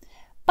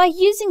 By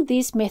using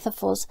these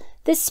metaphors,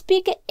 the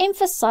speaker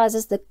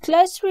emphasizes the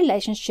close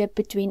relationship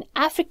between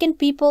African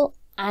people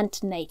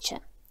and nature.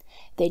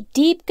 Their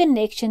deep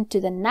connection to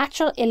the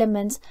natural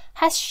elements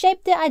has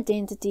shaped their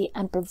identity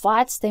and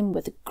provides them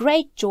with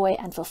great joy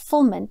and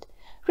fulfillment,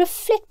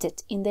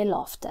 reflected in their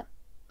laughter.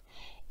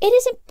 It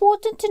is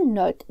important to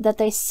note that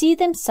they see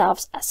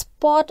themselves as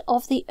part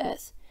of the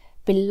earth,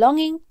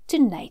 belonging to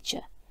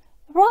nature,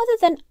 rather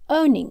than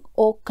owning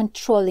or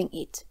controlling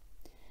it.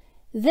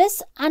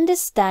 This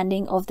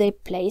understanding of their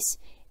place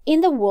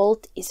in the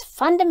world is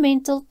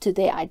fundamental to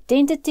their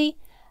identity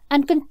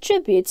and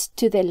contributes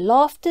to their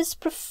laughter's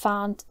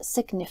profound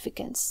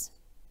significance.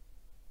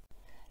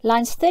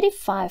 Lines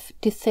 35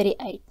 to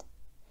 38.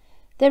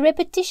 The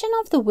repetition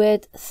of the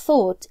word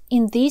thought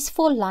in these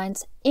 4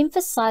 lines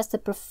emphasize the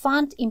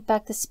profound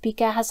impact the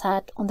speaker has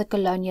had on the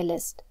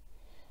colonialist.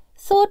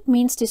 Thought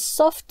means to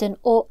soften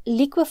or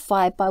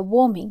liquefy by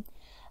warming,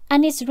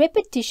 and its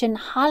repetition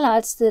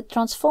highlights the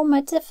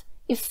transformative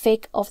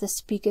effect of the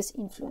speaker's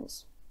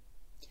influence.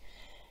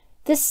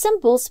 The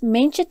symbols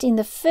mentioned in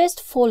the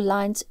first 4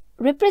 lines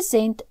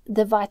represent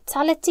the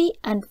vitality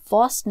and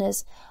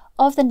vastness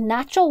of the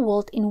natural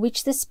world in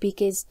which the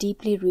speaker is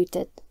deeply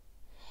rooted.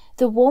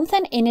 The warmth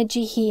and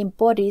energy he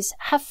embodies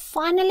have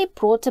finally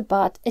brought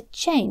about a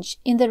change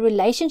in the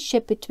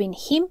relationship between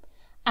him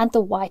and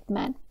the white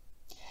man.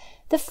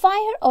 The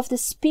fire of the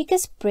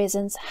speaker's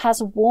presence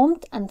has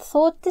warmed and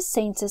thawed the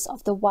senses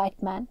of the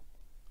white man.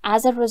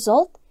 As a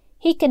result,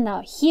 he can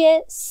now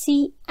hear,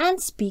 see,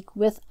 and speak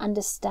with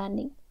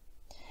understanding.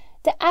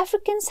 The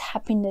African's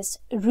happiness,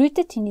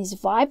 rooted in his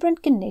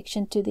vibrant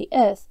connection to the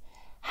earth,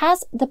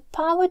 has the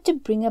power to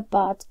bring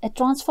about a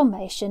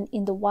transformation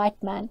in the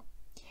white man.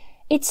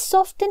 It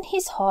softens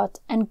his heart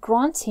and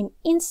grants him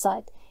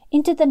insight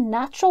into the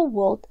natural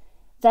world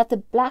that the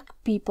black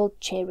people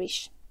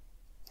cherish.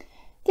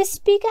 The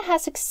speaker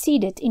has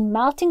succeeded in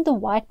melting the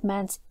white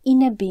man's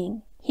inner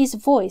being, his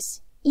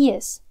voice,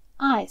 ears,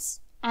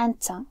 eyes, and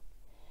tongue.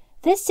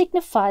 This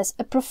signifies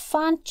a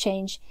profound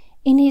change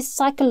in his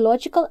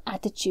psychological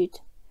attitude,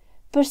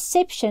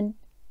 perception,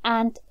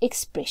 and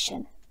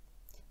expression.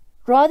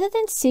 Rather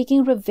than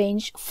seeking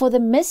revenge for the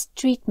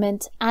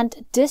mistreatment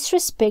and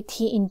disrespect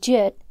he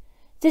endured,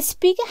 the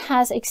speaker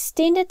has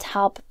extended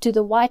help to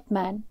the white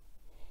man.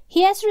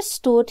 He has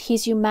restored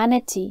his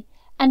humanity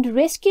and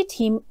rescued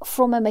him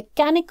from a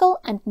mechanical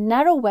and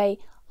narrow way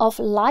of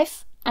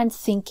life and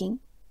thinking.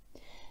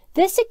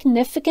 This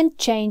significant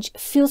change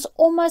feels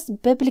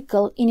almost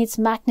biblical in its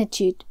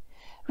magnitude,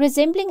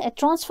 resembling a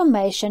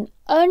transformation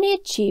only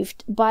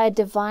achieved by a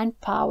divine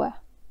power.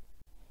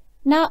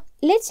 Now,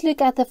 let's look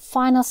at the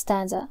final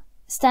stanza,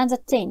 stanza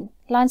 10,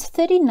 lines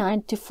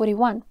 39 to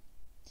 41.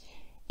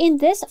 In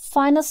this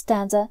final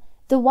stanza,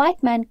 the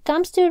white man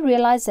comes to a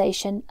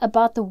realization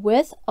about the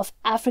worth of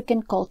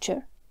African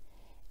culture.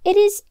 It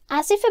is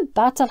as if a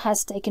battle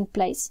has taken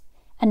place,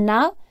 and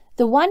now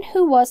the one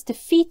who was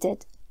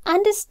defeated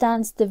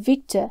understands the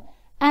victor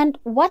and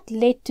what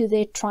led to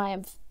their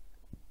triumph.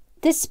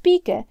 The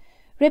speaker,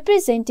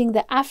 representing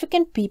the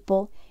African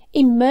people,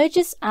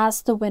 emerges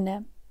as the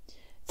winner.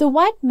 The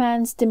white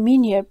man's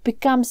demeanor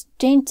becomes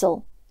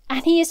gentle,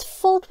 and he is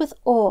filled with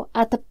awe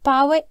at the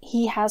power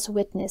he has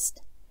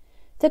witnessed.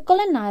 The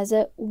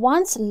colonizer,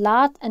 once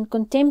loud and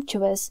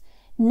contemptuous,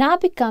 now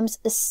becomes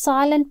a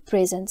silent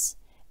presence,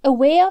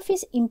 aware of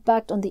his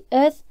impact on the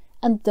earth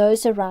and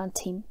those around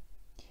him.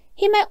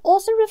 He may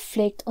also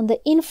reflect on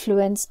the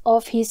influence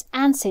of his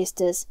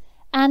ancestors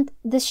and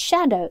the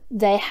shadow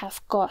they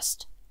have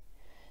cast.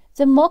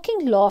 The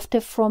mocking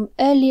laughter from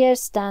earlier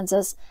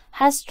stanzas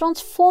has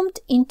transformed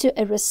into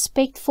a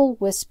respectful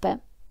whisper.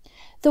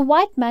 The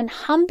white man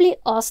humbly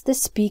asks the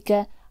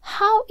speaker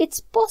how it's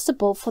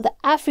possible for the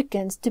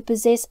Africans to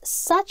possess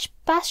such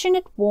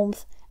passionate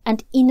warmth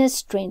and inner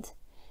strength,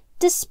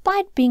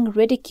 despite being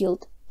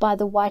ridiculed by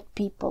the white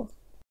people.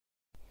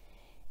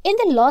 In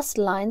the last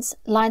lines,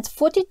 lines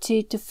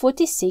 42 to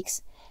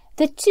 46,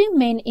 the two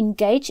men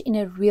engage in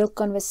a real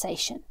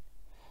conversation.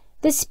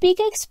 The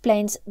speaker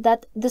explains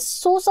that the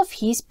source of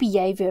his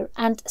behavior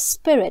and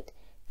spirit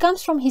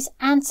comes from his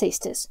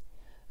ancestors,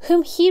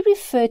 whom he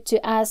referred to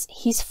as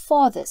his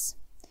fathers.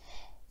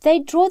 They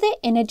draw their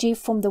energy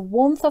from the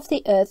warmth of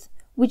the earth,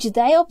 which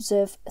they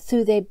observe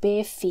through their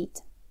bare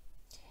feet.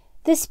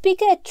 The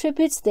speaker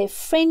attributes their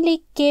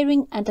friendly,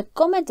 caring, and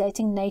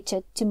accommodating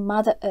nature to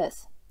Mother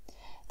Earth.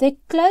 Their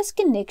close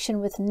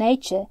connection with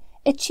nature,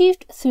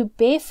 achieved through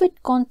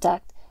barefoot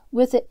contact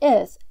with the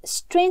earth,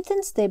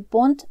 strengthens their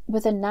bond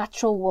with the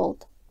natural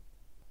world.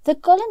 The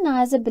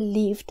colonizer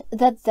believed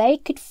that they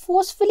could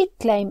forcefully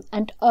claim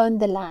and own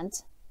the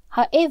land.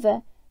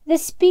 However, the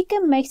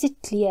speaker makes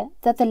it clear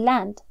that the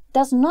land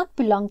does not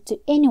belong to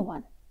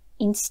anyone.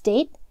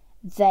 Instead,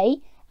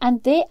 they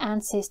and their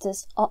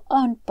ancestors are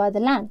owned by the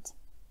land.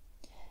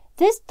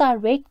 This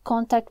direct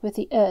contact with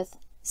the earth,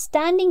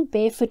 standing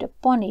barefoot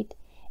upon it,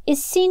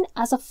 is seen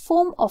as a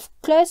form of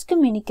close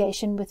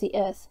communication with the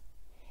earth.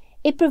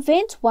 It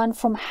prevents one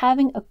from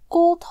having a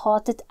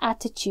cold-hearted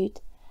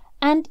attitude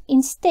and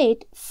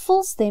instead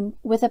fills them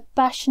with a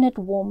passionate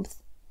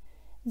warmth.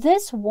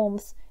 This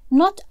warmth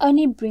not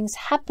only brings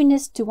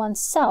happiness to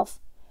oneself,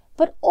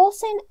 but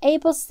also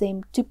enables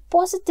them to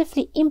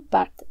positively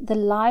impact the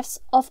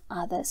lives of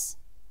others.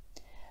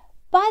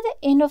 By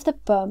the end of the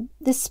poem,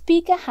 the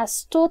speaker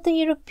has taught the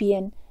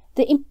European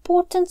the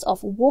importance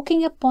of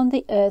walking upon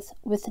the earth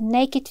with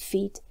naked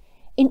feet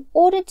in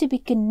order to be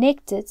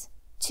connected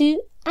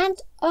to and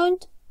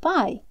owned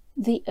by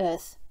the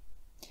earth.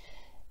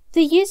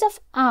 The use of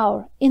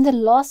our in the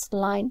last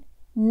line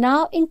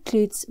now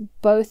includes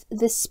both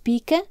the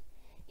speaker,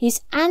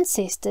 his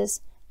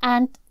ancestors,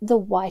 and the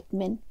white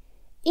men,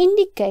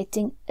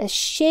 indicating a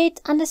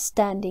shared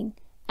understanding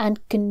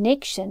and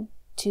connection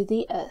to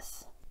the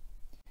earth.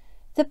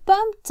 The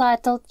poem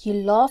titled "You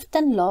Laughed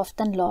and Laughed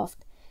and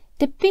Laughed"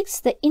 depicts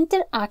the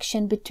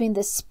interaction between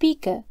the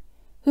speaker,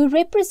 who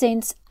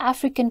represents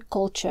African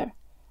culture,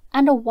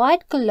 and a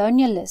white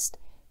colonialist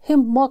who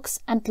mocks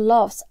and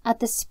laughs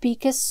at the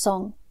speaker's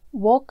song,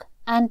 walk,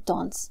 and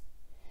dance.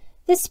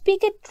 The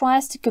speaker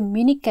tries to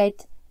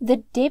communicate the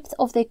depth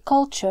of their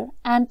culture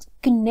and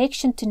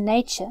connection to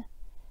nature,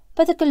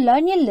 but the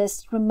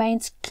colonialist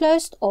remains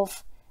closed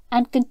off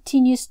and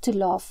continues to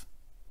laugh.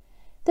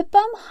 The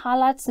poem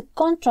highlights the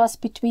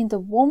contrast between the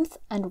warmth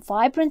and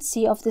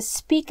vibrancy of the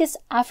speaker's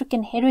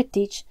African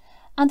heritage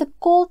and the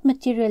cold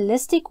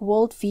materialistic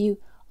worldview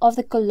of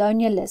the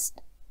colonialist.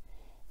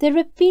 The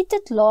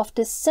repeated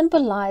laughter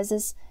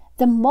symbolizes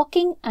the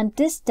mocking and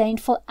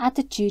disdainful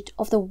attitude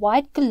of the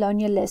white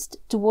colonialist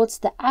towards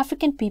the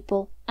African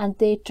people and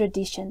their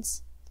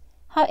traditions.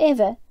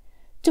 However,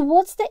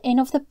 towards the end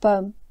of the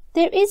poem,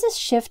 there is a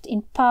shift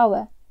in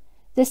power.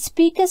 The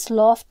speaker's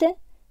laughter,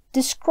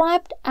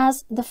 described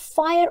as the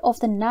fire of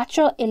the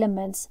natural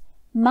elements,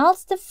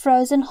 melts the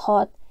frozen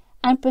heart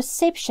and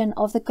perception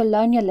of the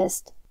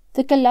colonialist.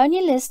 The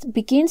colonialist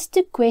begins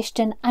to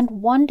question and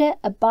wonder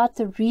about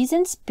the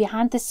reasons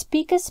behind the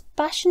speaker's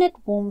passionate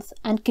warmth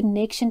and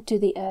connection to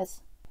the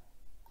earth.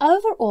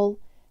 Overall,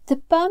 the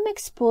poem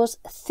explores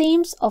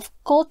themes of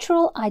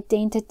cultural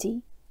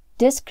identity,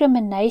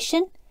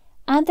 discrimination,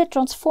 and the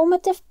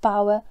transformative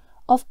power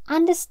of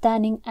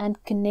understanding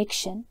and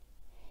connection.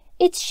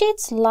 It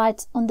sheds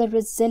light on the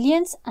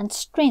resilience and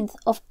strength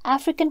of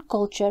African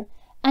culture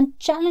and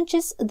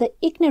challenges the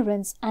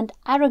ignorance and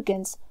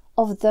arrogance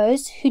of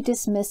those who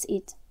dismiss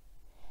it.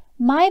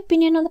 My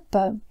opinion on the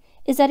poem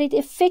is that it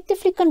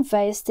effectively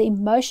conveys the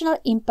emotional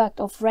impact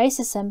of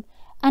racism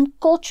and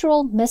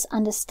cultural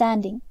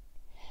misunderstanding.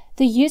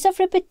 The use of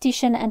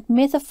repetition and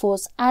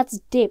metaphors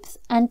adds depth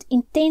and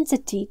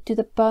intensity to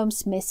the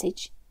poem's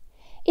message.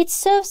 It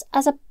serves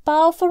as a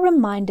powerful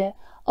reminder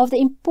of the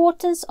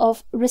importance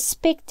of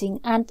respecting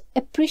and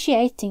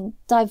appreciating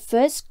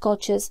diverse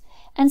cultures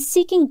and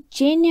seeking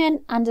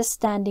genuine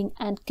understanding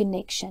and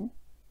connection.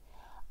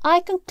 I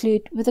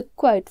conclude with a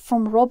quote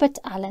from Robert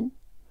Allen: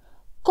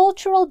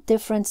 "Cultural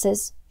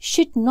differences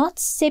should not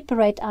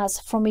separate us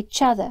from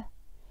each other,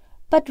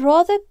 but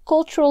rather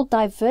cultural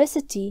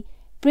diversity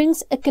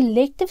brings a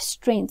collective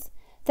strength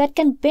that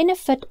can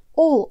benefit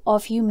all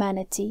of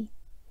humanity."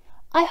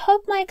 I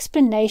hope my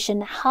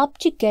explanation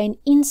helped you gain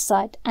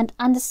insight and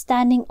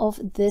understanding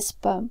of this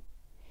poem.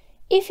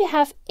 If you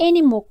have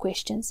any more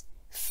questions,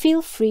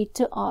 feel free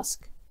to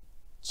ask.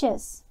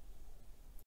 Cheers.